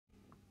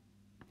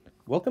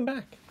Welcome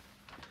back.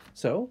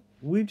 So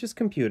we've just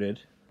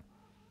computed,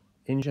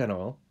 in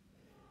general,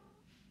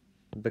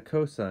 the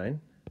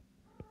cosine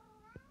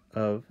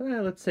of,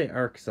 let's say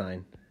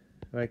arcsine,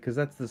 right? Because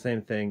that's the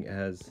same thing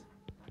as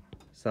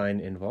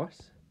sine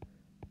inverse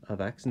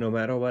of x, no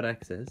matter what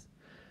x is.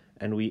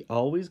 And we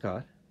always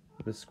got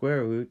the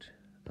square root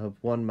of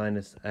 1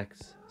 minus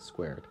x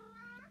squared.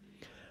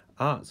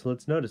 So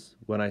let's notice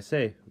when I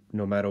say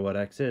no matter what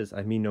x is,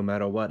 I mean no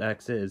matter what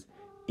x is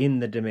in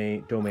the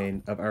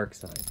domain of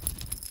arcsine.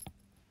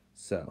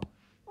 So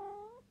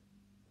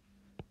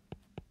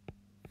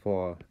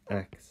for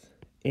x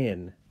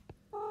in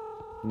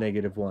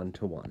 -1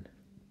 to 1.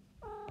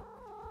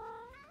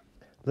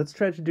 Let's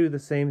try to do the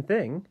same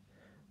thing,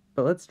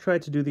 but let's try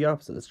to do the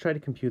opposite. Let's try to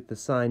compute the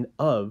sine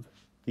of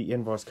the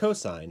inverse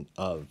cosine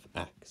of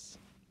x.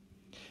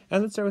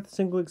 And let's start with a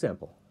single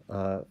example,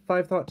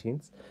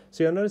 5/13.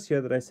 So you'll notice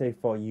here that I say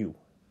for u.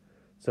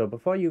 So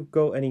before you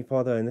go any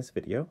farther in this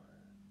video,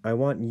 I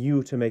want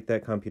you to make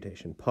that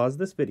computation. Pause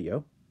this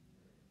video,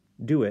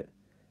 do it,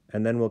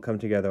 and then we'll come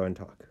together and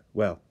talk.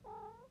 Well,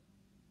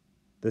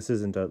 this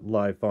isn't a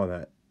live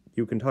format.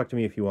 You can talk to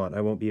me if you want.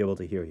 I won't be able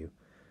to hear you.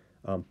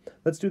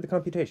 Let's do the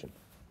computation.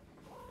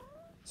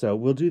 So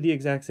we'll do the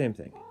exact same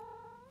thing.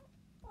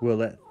 We'll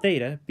let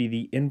theta be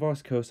the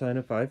inverse cosine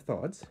of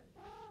 5/3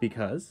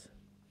 because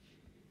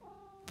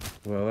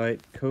we'll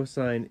write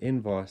cosine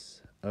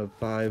inverse of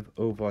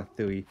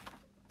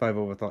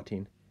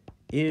 5/13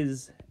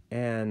 is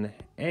an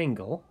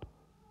angle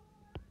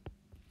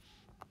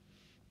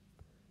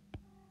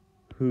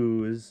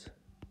whose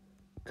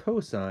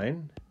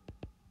cosine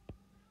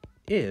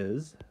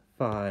is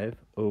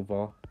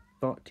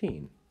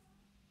 5/13.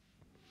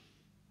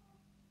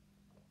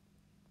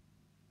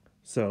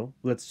 So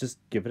let's just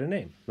give it a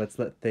name. Let's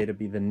let theta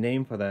be the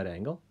name for that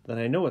angle. Then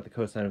I know what the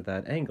cosine of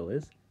that angle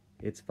is.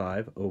 It's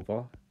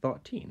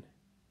 5/13.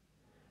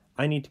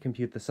 I need to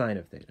compute the sine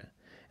of theta.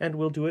 And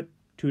we'll do it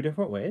two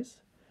different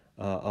ways.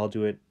 I'll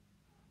do it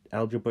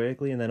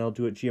algebraically and then I'll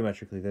do it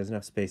geometrically. There's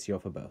enough space here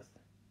for both.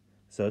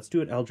 So let's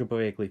do it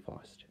algebraically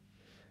first.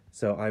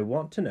 So I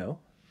want to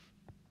know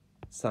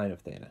sine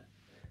of theta.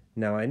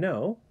 Now I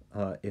know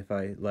if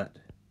I let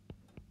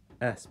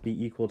s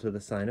be equal to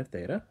the sine of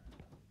theta,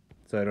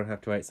 so I don't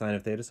have to write sine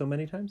of theta so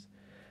many times,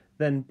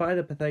 then by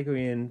the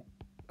Pythagorean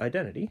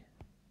identity,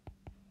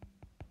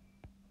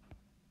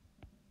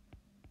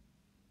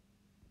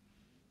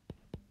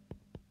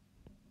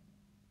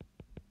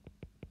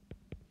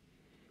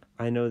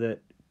 I know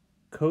that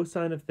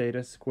cosine of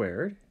theta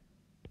squared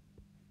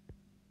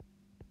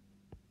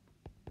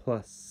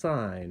plus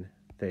sine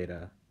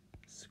theta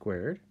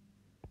squared,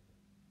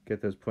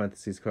 get those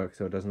parentheses correct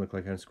so it doesn't look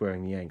like I'm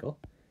squaring the angle,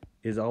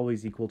 is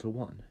always equal to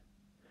 1.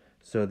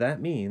 So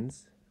that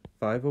means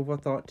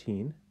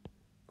 5/13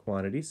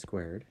 quantity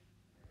squared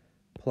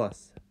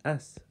plus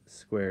s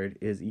squared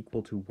is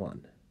equal to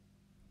 1.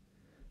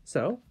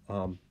 So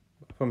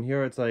from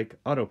here it's like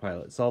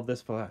autopilot. Solve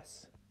this for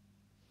s.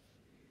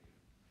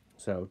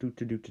 So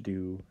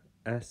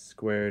s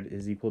squared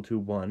is equal to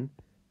 1,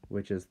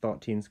 which is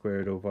 13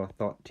 squared over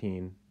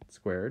 13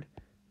 squared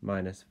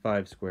minus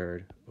 5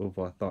 squared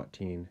over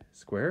 13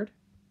 squared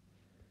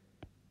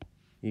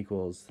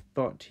equals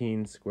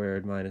 13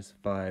 squared minus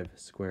 5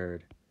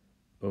 squared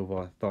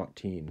over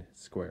 13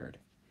 squared.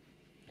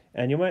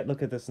 And you might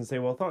look at this and say,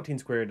 well, 13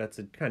 squared, that's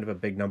a kind of a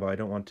big number. I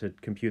don't want to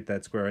compute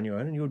that square on your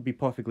own. And you would be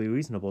perfectly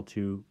reasonable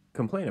to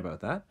complain about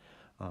that.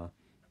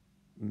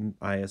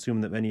 I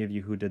assume that many of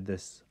you who did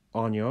this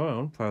on your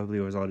own probably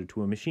resorted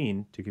to a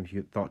machine to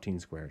compute 13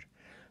 squared.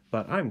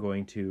 But I'm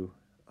going to,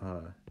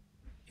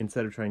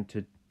 instead of trying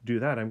to do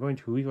that, I'm going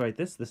to rewrite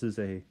this. This is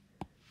a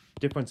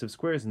difference of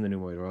squares in the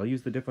numerator. I'll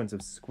use the difference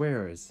of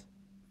squares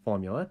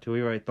formula to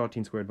rewrite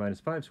 13 squared minus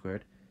 5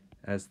 squared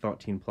as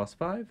 13 plus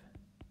 5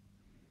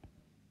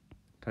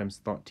 times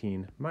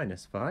 13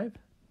 minus 5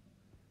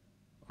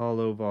 all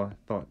over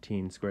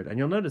 13 squared. And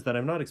you'll notice that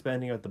I'm not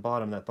expanding out the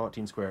bottom, that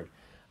 13 squared.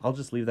 I'll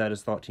just leave that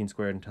as 13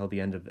 squared until the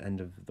end of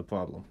the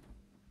problem.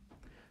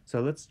 So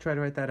let's try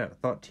to write that out.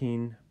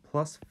 13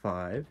 plus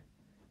 5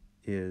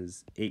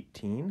 is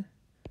 18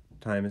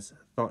 times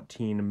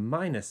 13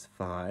 minus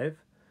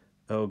 5.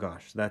 Oh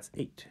gosh, that's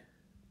 8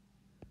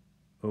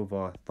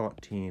 over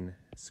 13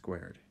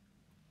 squared.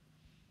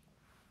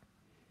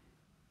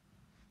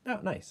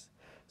 Oh, nice.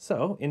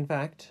 So, in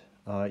fact,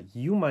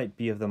 you might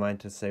be of the mind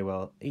to say,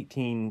 well,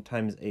 18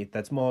 times 8,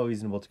 that's more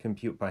reasonable to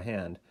compute by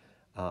hand.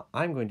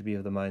 I'm going to be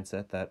of the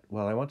mindset that,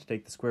 well, I want to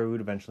take the square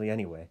root eventually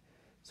anyway.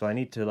 So I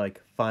need to,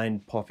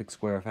 find perfect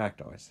square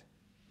factors.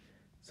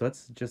 So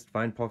let's just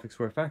find perfect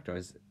square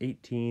factors.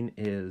 18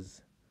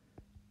 is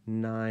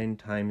 9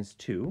 times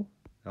 2.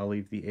 I'll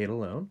leave the 8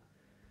 alone.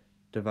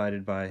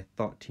 Divided by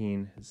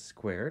 13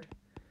 squared.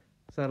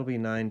 So that'll be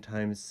 9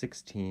 times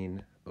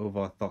 16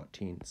 over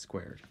 13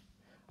 squared.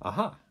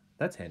 Aha,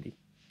 that's handy.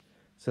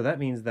 So that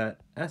means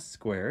that s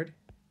squared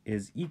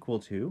is equal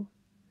to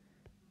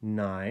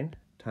 9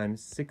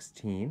 times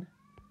 16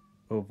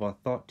 over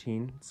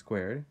 13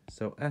 squared.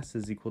 So s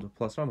is equal to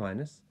plus or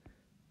minus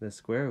the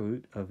square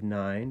root of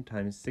 9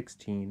 times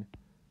 16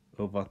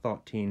 over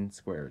 13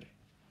 squared.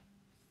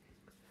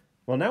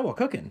 Well, now we're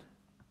cooking.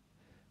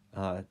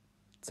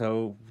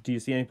 So do you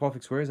see any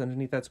perfect squares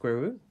underneath that square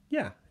root?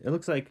 Yeah, it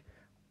looks like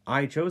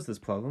I chose this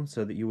problem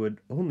so that you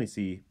would only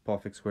see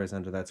perfect squares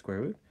under that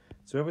square root.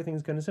 So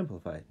everything's going to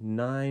simplify.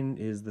 9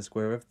 is the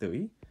square of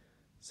 3.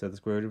 So the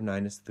square root of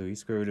 9 is 3.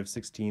 Square root of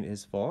 16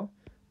 is 4.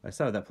 I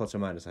started that plus or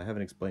minus. I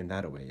haven't explained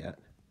that away yet.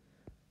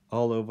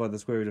 All over the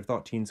square root of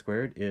 13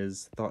 squared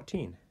is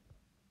 13.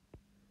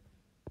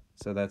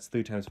 So that's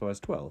 3 times 4 is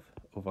 12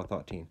 over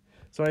 13.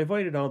 So I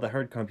avoided all the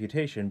hard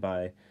computation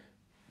by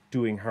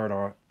doing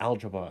harder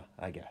algebra,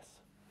 I guess.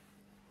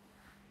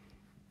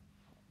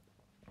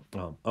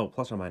 Oh,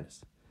 plus or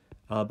minus.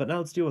 But now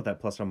let's deal with that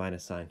plus or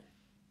minus sign.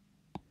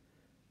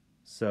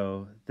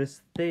 So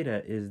this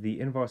theta is the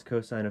inverse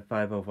cosine of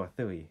 5 over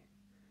 3.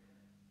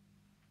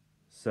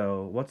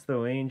 So what's the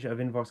range of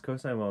inverse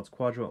cosine? Well, it's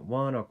quadrant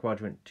 1 or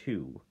quadrant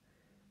 2.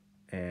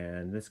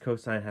 And this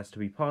cosine has to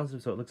be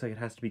positive, so it looks like it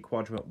has to be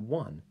quadrant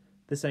 1.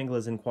 This angle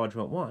is in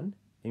quadrant 1.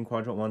 In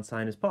quadrant 1,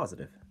 sine is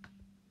positive,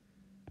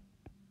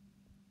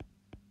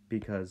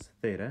 because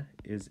theta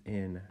is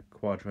in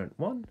quadrant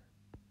 1.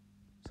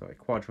 Sorry,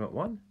 quadrant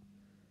 1.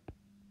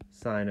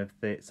 Sine of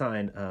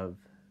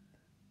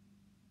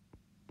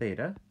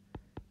theta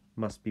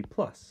must be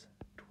plus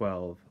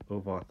 12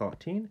 over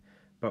 13.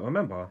 But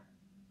remember,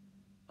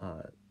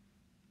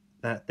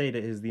 that theta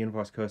is the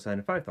inverse cosine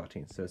of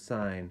 5/13. So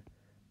sine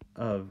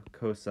of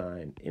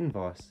cosine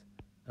inverse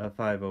of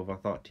 5 over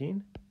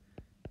 13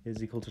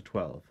 is equal to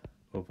 12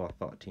 over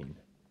 13.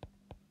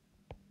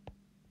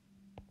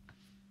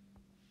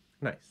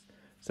 Nice.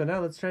 So now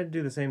let's try to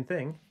do the same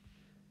thing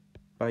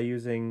by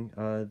using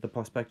the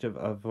perspective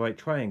of right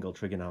triangle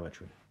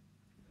trigonometry.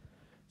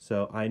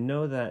 So I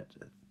know that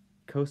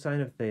cosine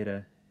of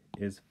theta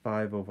is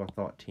 5 over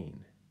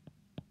 13.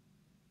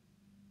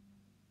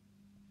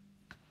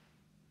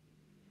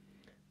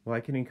 Well,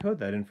 I can encode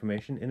that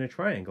information in a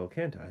triangle,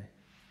 can't I?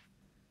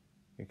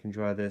 I can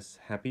draw this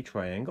happy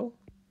triangle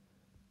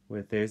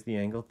with, there's the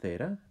angle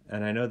theta,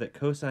 and I know that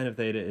cosine of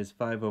theta is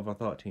 5 over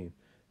 13.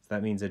 So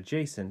that means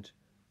adjacent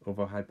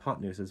over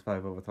hypotenuse is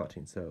 5 over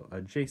 13. So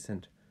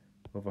adjacent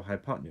over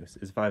hypotenuse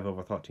is 5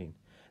 over 13.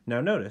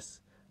 Now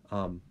notice,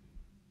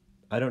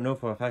 I don't know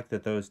for a fact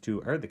that those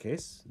two are the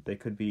case. They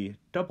could be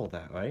double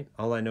that, right?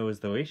 All I know is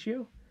the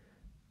ratio,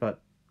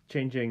 but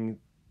changing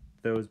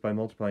those by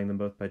multiplying them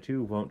both by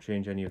 2 won't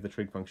change any of the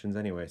trig functions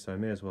anyway, so I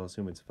may as well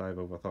assume it's 5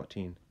 over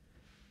 13.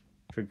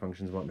 Trig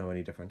functions won't know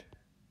any different.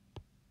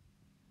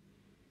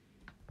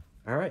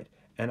 Alright,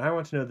 and I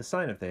want to know the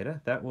sine of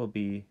theta. That will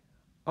be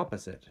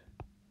opposite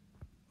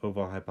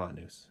over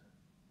hypotenuse.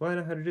 Well, I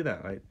know how to do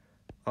that, right?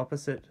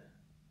 Opposite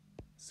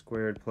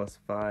squared plus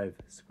 5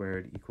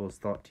 squared equals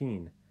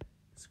 13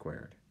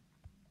 squared.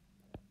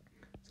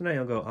 So now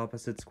you'll go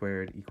opposite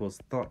squared equals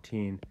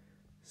 13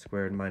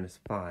 squared minus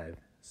 5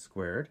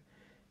 squared.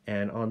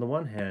 And on the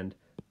one hand,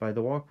 by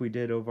the walk we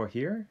did over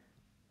here,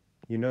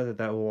 you know that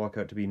that will walk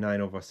out to be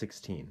 9 over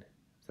 16.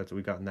 So that's what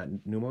we got in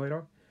that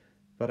numerator.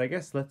 But I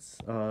guess let's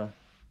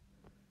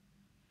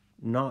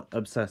not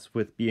obsess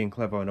with being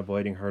clever and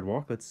avoiding hard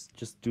walk. Let's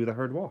just do the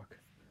hard walk.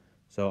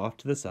 So off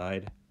to the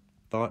side,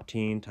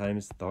 13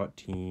 times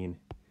 13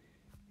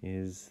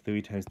 is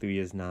 3 times 3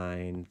 is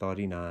 9,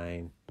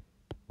 39,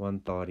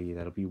 130,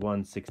 that'll be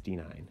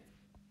 169.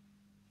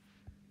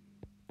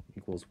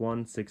 Equals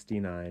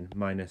 169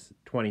 minus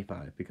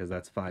 25, because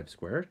that's 5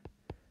 squared.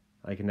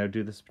 I can now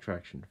do the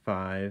subtraction.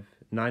 9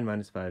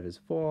 minus 5 is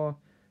 4,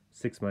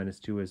 6 minus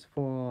 2 is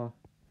 4,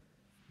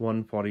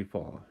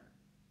 144.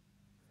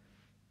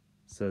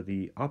 So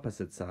the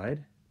opposite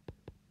side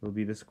will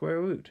be the square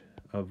root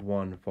of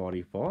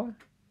 144.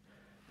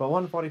 But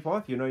 144,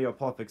 if you know your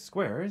perfect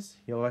squares,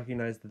 you'll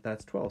recognize that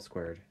that's 12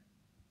 squared.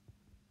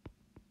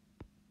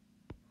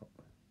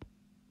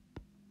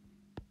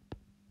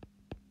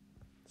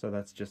 So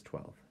that's just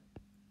 12.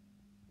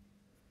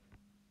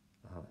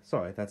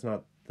 Sorry, that's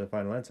not the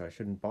final answer. I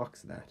shouldn't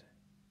box that.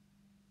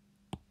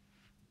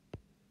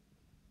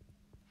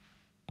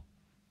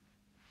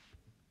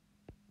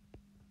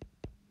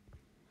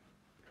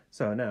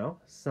 So now,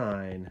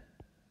 sine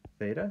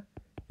theta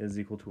is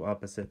equal to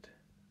opposite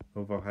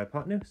over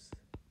hypotenuse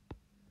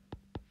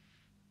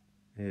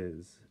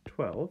is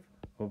 12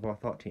 over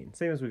 13,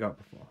 same as we got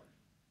before.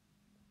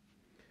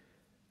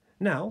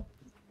 Now,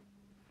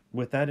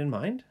 with that in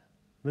mind,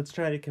 let's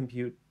try to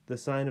compute the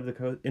sine of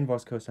the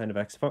inverse cosine of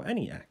x for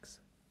any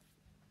x.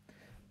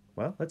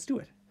 Well, let's do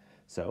it.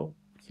 So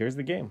here's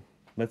the game.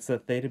 Let's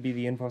let theta be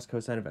the inverse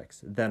cosine of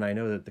x. Then I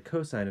know that the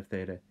cosine of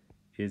theta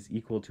is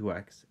equal to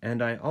x,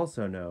 and I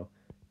also know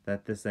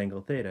that this angle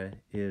theta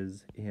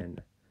is in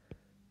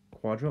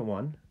quadrant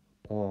 1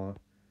 or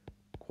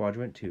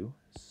quadrant 2,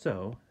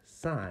 so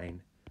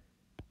sine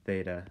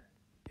theta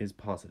is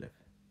positive.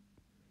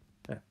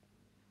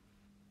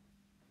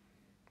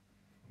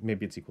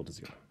 Maybe it's equal to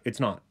 0. It's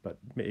not, but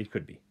it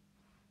could be.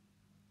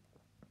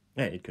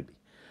 Yeah, it could be.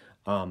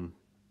 Well,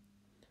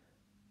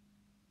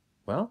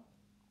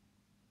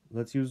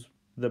 let's use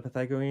the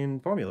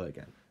Pythagorean formula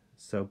again.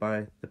 So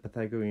by the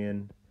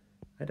Pythagorean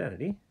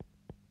identity,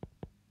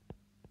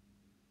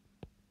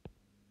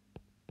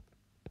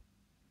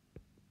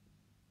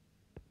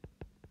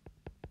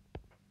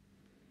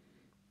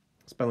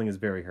 spelling is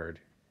very hard.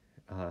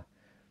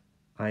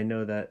 I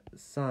know that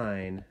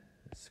sine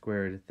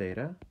squared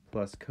theta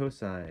plus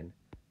cosine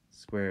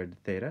squared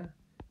theta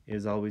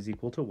is always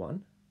equal to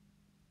 1.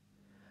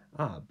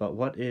 But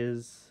what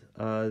is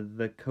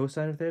the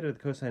cosine of theta? The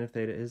cosine of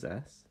theta is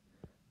s.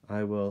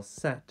 I will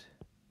set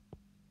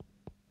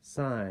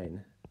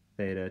sine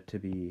theta to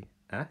be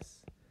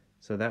s,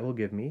 so that will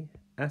give me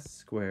s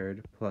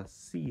squared plus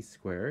c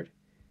squared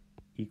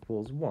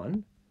equals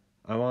 1.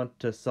 I want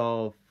to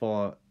solve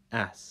for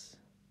s,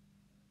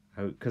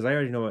 because I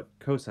already know what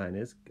cosine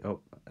is.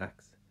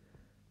 X.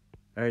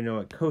 I already know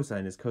what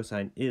cosine is.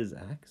 Cosine is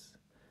x.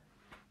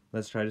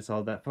 Let's try to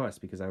solve that for s,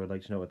 because I would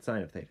like to know what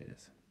sine of theta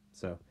is.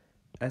 So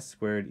s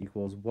squared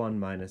equals 1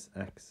 minus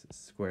x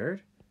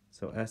squared.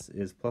 So s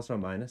is plus or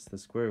minus the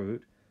square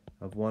root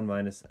of 1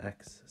 minus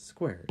x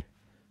squared.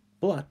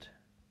 But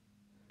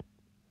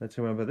let's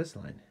remember this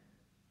line.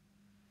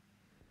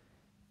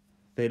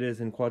 Theta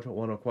is in quadrant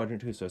 1 or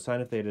quadrant 2, so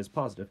sine of theta is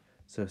positive.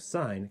 So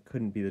sine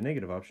couldn't be the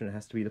negative option, it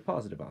has to be the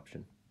positive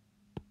option.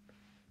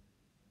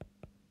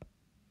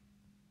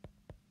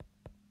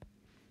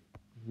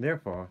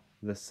 Therefore,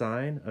 the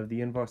sine of the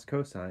inverse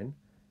cosine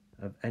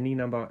of any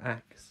number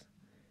x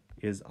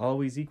is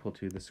always equal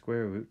to the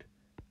square root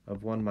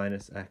of 1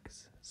 minus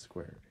x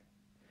squared.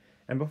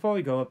 And before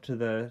we go up to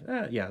the,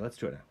 let's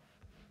do it now.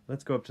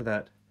 Let's go up to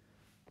that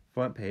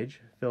front page,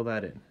 fill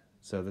that in.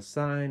 So the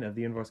sine of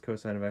the inverse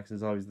cosine of x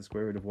is always the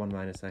square root of 1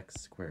 minus x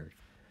squared.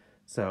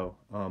 So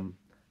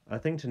a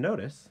thing to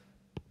notice,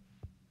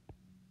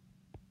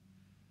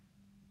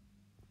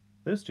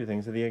 those two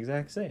things are the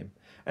exact same.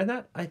 And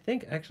that, I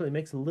think, actually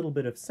makes a little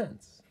bit of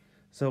sense.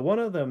 So one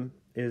of them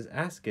is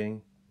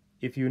asking,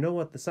 if you know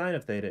what the sine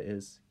of theta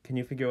is, can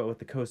you figure out what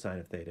the cosine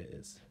of theta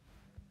is?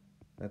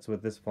 That's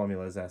what this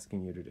formula is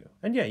asking you to do.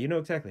 And yeah, you know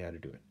exactly how to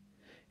do it.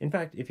 In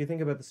fact, if you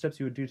think about the steps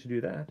you would do to do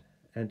that,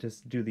 and to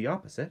do the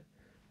opposite,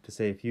 to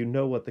say if you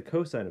know what the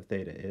cosine of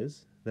theta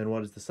is, then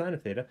what is the sine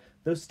of theta,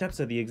 those steps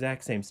are the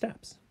exact same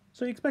steps.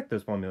 So you expect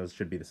those formulas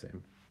should be the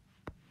same.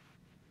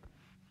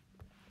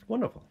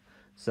 Wonderful.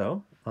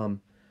 So,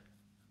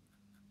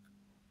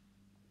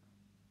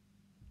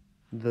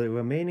 the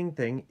remaining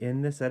thing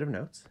in this set of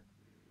notes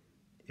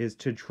is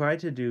to try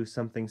to do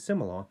something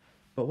similar,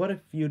 but what if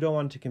you don't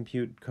want to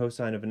compute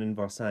cosine of an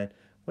inverse sine?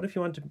 What if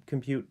you want to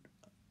compute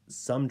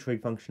some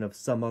trig function of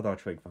some other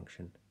trig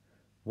function?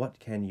 What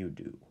can you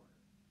do?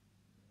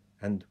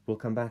 And we'll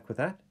come back with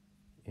that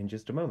in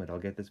just a moment. I'll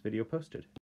get this video posted.